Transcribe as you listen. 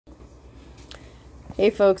Hey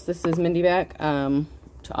folks, this is Mindy back to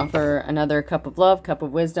offer another cup of love, cup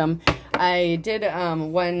of wisdom. I did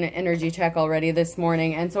one energy check already this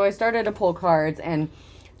morning, and so I started to pull cards, and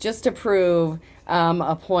just to prove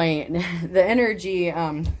a point, the energy,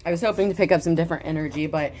 I was hoping to pick up some different energy,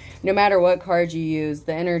 but no matter what card you use,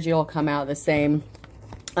 the energy will come out the same.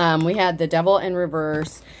 We had the Devil in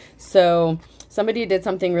reverse, so somebody did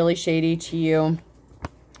something really shady to you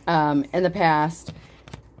in the past,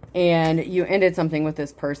 and you ended something with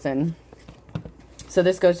this person. So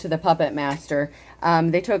this goes to the Puppetmaster.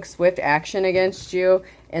 They took swift action against you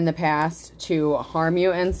in the past to harm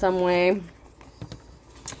you in some way.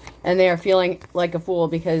 And they are feeling like a fool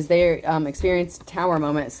because they experienced tower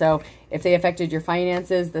moment. So if they affected your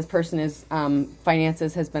finances, this person's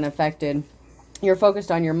finances has been affected. You're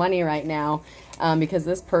focused on your money right now because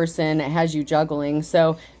this person has you juggling.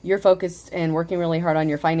 So you're focused and working really hard on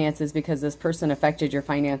your finances because this person affected your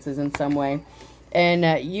finances in some way.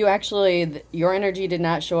 And you actually, your energy did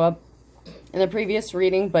not show up in the previous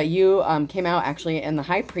reading, but you came out actually in the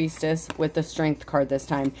High Priestess with the Strength card this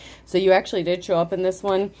time. So you actually did show up in this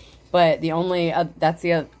one, but the only that's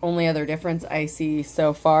the only other difference I see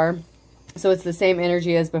so far. So it's the same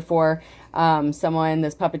energy as before. Someone,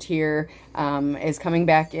 this puppeteer, is coming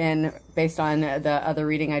back in based on the other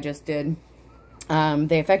reading I just did.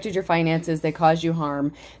 They affected your finances. They caused you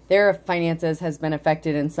harm. Their finances has been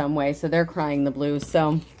affected in some way, so they're crying the blues.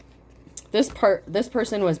 So this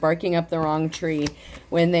person was barking up the wrong tree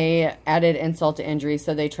when they added insult to injury.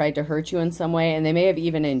 So they tried to hurt you in some way, and they may have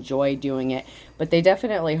even enjoyed doing it, but they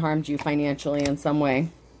definitely harmed you financially in some way.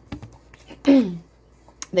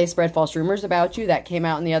 They spread false rumors about you. That came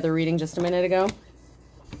out in the other reading just a minute ago.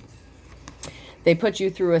 They put you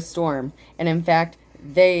through a storm. And in fact,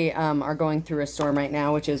 they are going through a storm right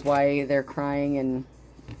now, which is why they're crying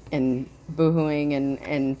and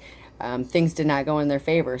boohooing and things did not go in their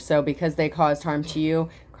favor. So because they caused harm to you,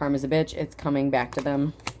 karma's a bitch. It's coming back to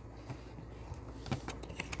them.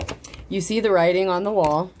 You see the writing on the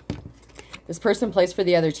wall. This person plays for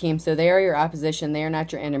the other team, so they are your opposition. They are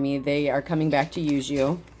not your enemy. They are coming back to use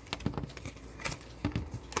you.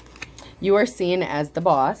 You are seen as the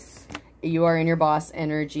boss. You are in your boss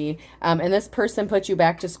energy. And this person put you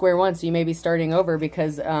back to square one, so you may be starting over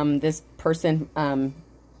because this person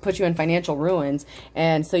put you in financial ruins.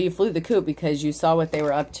 And so you flew the coop because you saw what they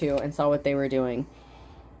were up to and saw what they were doing.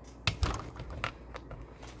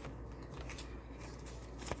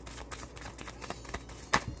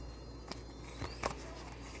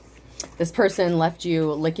 This person left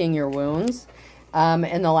you licking your wounds.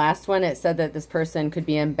 In the last one, it said that this person could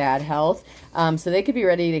be in bad health. So they could be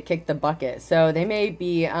ready to kick the bucket. So they may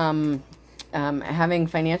be having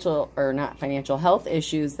financial, or not financial, health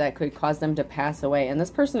issues that could cause them to pass away. And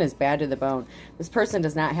this person is bad to the bone. This person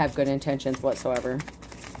does not have good intentions whatsoever.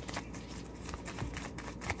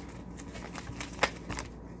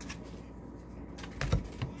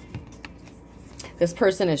 This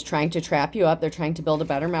person is trying to trap you up. They're trying to build a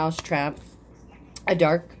better mousetrap. A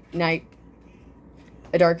dark night.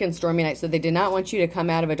 A dark and stormy night. So they did not want you to come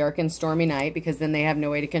out of a dark and stormy night because then they have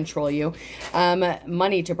no way to control you.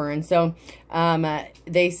 Money to burn. So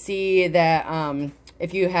they see that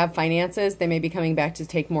if you have finances, they may be coming back to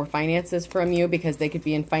take more finances from you because they could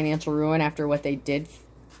be in financial ruin after what they did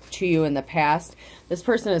to you in the past. This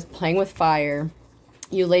person is playing with fire.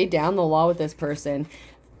 You laid down the law with this person.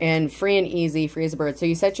 And free and easy, free as a bird. So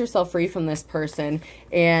you set yourself free from this person,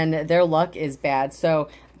 and their luck is bad. So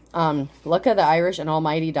luck of the Irish and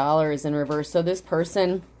almighty dollar is in reverse. So this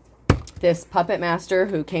person, this Puppetmaster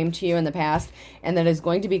who came to you in the past and that is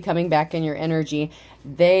going to be coming back in your energy,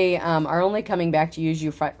 they are only coming back to use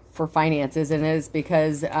you for finances. And it is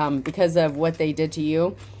because of what they did to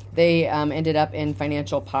you, they ended up in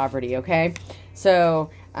financial poverty, okay? So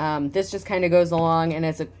this just kind of goes along, and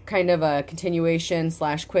it's a kind of a continuation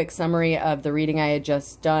 / quick summary of the reading I had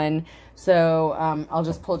just done. So I'll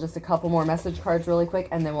just pull just a couple more message cards really quick,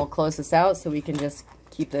 and then we'll close this out so we can just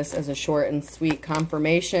keep this as a short and sweet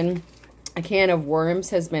confirmation. A can of worms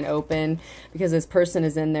has been opened because this person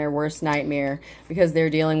is in their worst nightmare because they're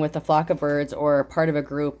dealing with a flock of birds or part of a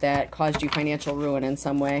group that caused you financial ruin in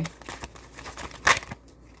some way.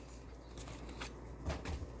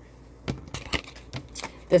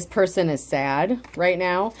 This person is sad right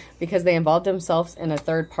now because they involved themselves in a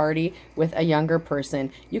third party with a younger person.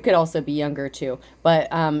 You could also be younger too. But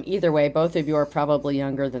either way, both of you are probably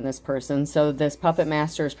younger than this person. So this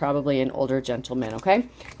Puppetmaster is probably an older gentleman, okay?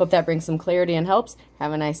 Hope that brings some clarity and helps.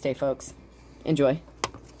 Have a nice day, folks. Enjoy.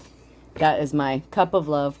 That is my cup of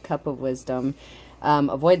love, cup of wisdom.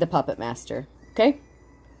 Avoid the Puppetmaster, okay?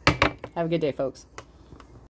 Have a good day, folks.